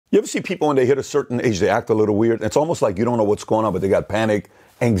You ever see people when they hit a certain age, they act a little weird? It's almost like you don't know what's going on, but they got panic,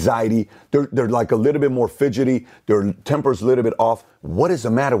 anxiety. They're like a little bit more fidgety. Their temper's a little bit off. What is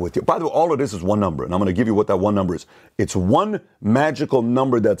the matter with you? By the way, all of this is one number, and I'm going to give you what that one number is. It's one magical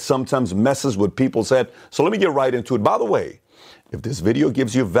number that sometimes messes with people's head. So let me get right into it. By the way, if this video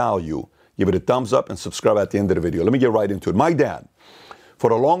gives you value, give it a thumbs up and subscribe at the end of the video. Let me get right into it. My dad, for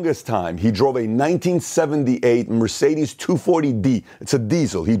the longest time, he drove a 1978 Mercedes 240D. It's a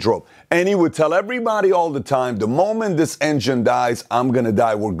diesel he drove. And he would tell everybody all the time, the moment this engine dies, I'm going to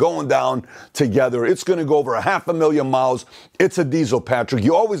die. We're going down together. It's going to go over 500,000 miles. It's a diesel, Patrick.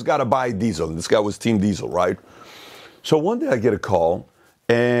 You always got to buy a diesel. And this guy was Team Diesel, right? So one day I get a call,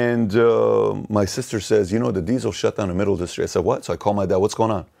 and my sister says, you know, the diesel shut down in the middle of the street. I said, what? So I call my dad. What's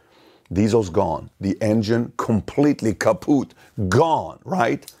going on? Diesel's gone. The engine completely kaput, gone,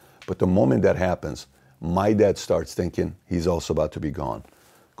 right? But the moment that happens, my dad starts thinking he's also about to be gone.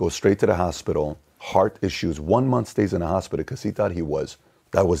 Goes straight to the hospital, heart issues. 1 month stays in the hospital because he thought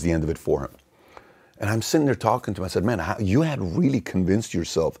that was the end of it for him. And I'm sitting there talking to him. I said, man, you had really convinced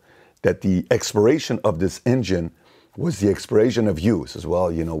yourself that the expiration of this engine was the expiration of you. He says, well,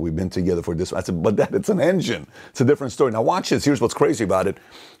 you know, we've been together for this. I said, but Dad, it's an engine. It's a different story. Now watch this. Here's what's crazy about it.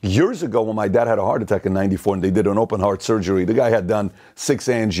 Years ago, when my dad had a heart attack in '94 and they did an open heart surgery, the guy had done 6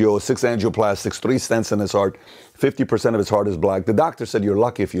 angios, 6 angioplastics, 3 stents in his heart. 50% of his heart is black. The doctor said, you're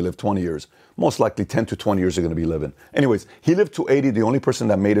lucky if you live 20 years. Most likely 10 to 20 years you're going to be living. Anyways, he lived to 80, the only person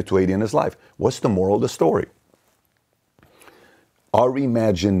that made it to 80 in his life. What's the moral of the story? Our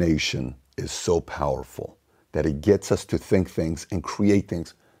imagination is so powerful that it gets us to think things and create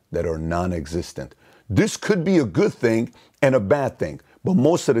things that are non-existent. This could be a good thing and a bad thing, but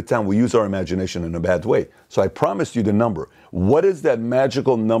most of the time we use our imagination in a bad way. So I promised you the number. What is that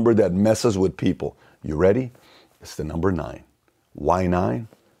magical number that messes with people? You ready? It's the number 9. Why 9?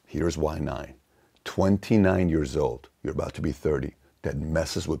 Here's why 9. 29 years old, you're about to be 30, that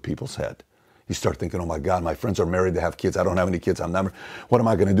messes with people's head. You start thinking, oh my God, my friends are married, they have kids. I don't have any kids. What am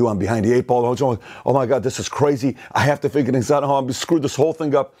I going to do? I'm behind the 8 ball. Oh my God, this is crazy. I have to figure things out. I'm screwed this whole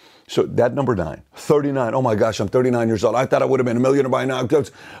thing up. So that number 9, 39. Oh my gosh, I'm 39 years old. I thought I would have been a millionaire by now.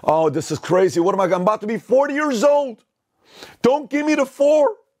 Oh, this is crazy. What am I? I'm about to be 40 years old. Don't give me the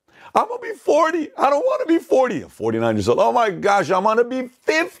 4. I'm going to be 40. I don't want to be 40. I'm 49 years old. Oh my gosh, I'm going to be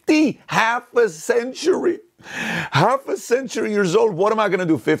 50. Half a century. Half a century years old. What am I going to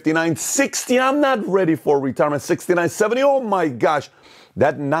do? 59, 60. I'm not ready for retirement. 69, 70. Oh my gosh.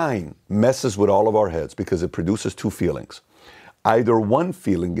 That 9 messes with all of our heads because it produces 2 feelings. Either one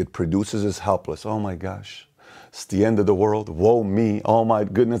feeling it produces is helpless. Oh my gosh. It's the end of the world. Woe me. Oh my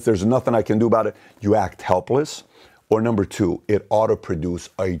goodness. There's nothing I can do about it. You act helpless. Or number 2, it ought to produce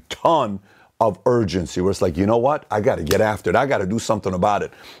a ton of urgency where it's like, you know what? I got to get after it. I got to do something about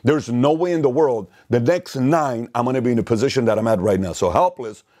it. There's no way in the world the next 9 I'm going to be in the position that I'm at right now. So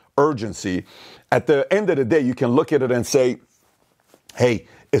helpless, urgency. At the end of the day, you can look at it and say, hey,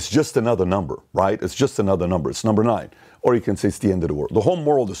 it's just another number, right? It's just another number. It's number 9. Or you can say it's the end of the world. The whole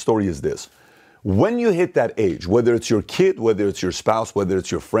moral of the story is this. When you hit that age, whether it's your kid, whether it's your spouse, whether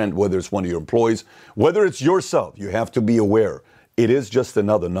it's your friend, whether it's one of your employees, whether it's yourself, you have to be aware. It is just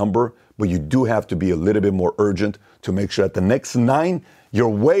another number, but you do have to be a little bit more urgent to make sure at the next 9, you're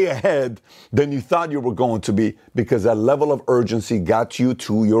way ahead than you thought you were going to be because that level of urgency got you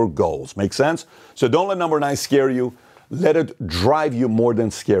to your goals. Make sense? So don't let number 9 scare you. Let it drive you more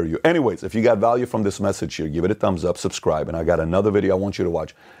than scare you. Anyways, if you got value from this message here, give it a thumbs up, subscribe, and I got another video I want you to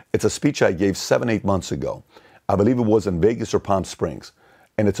watch. It's a speech I gave 7-8 months ago. I believe it was in Vegas or Palm Springs.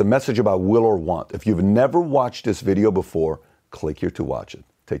 And it's a message about will or want. If you've never watched this video before, click here to watch it.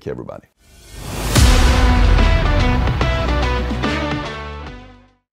 Take care, everybody.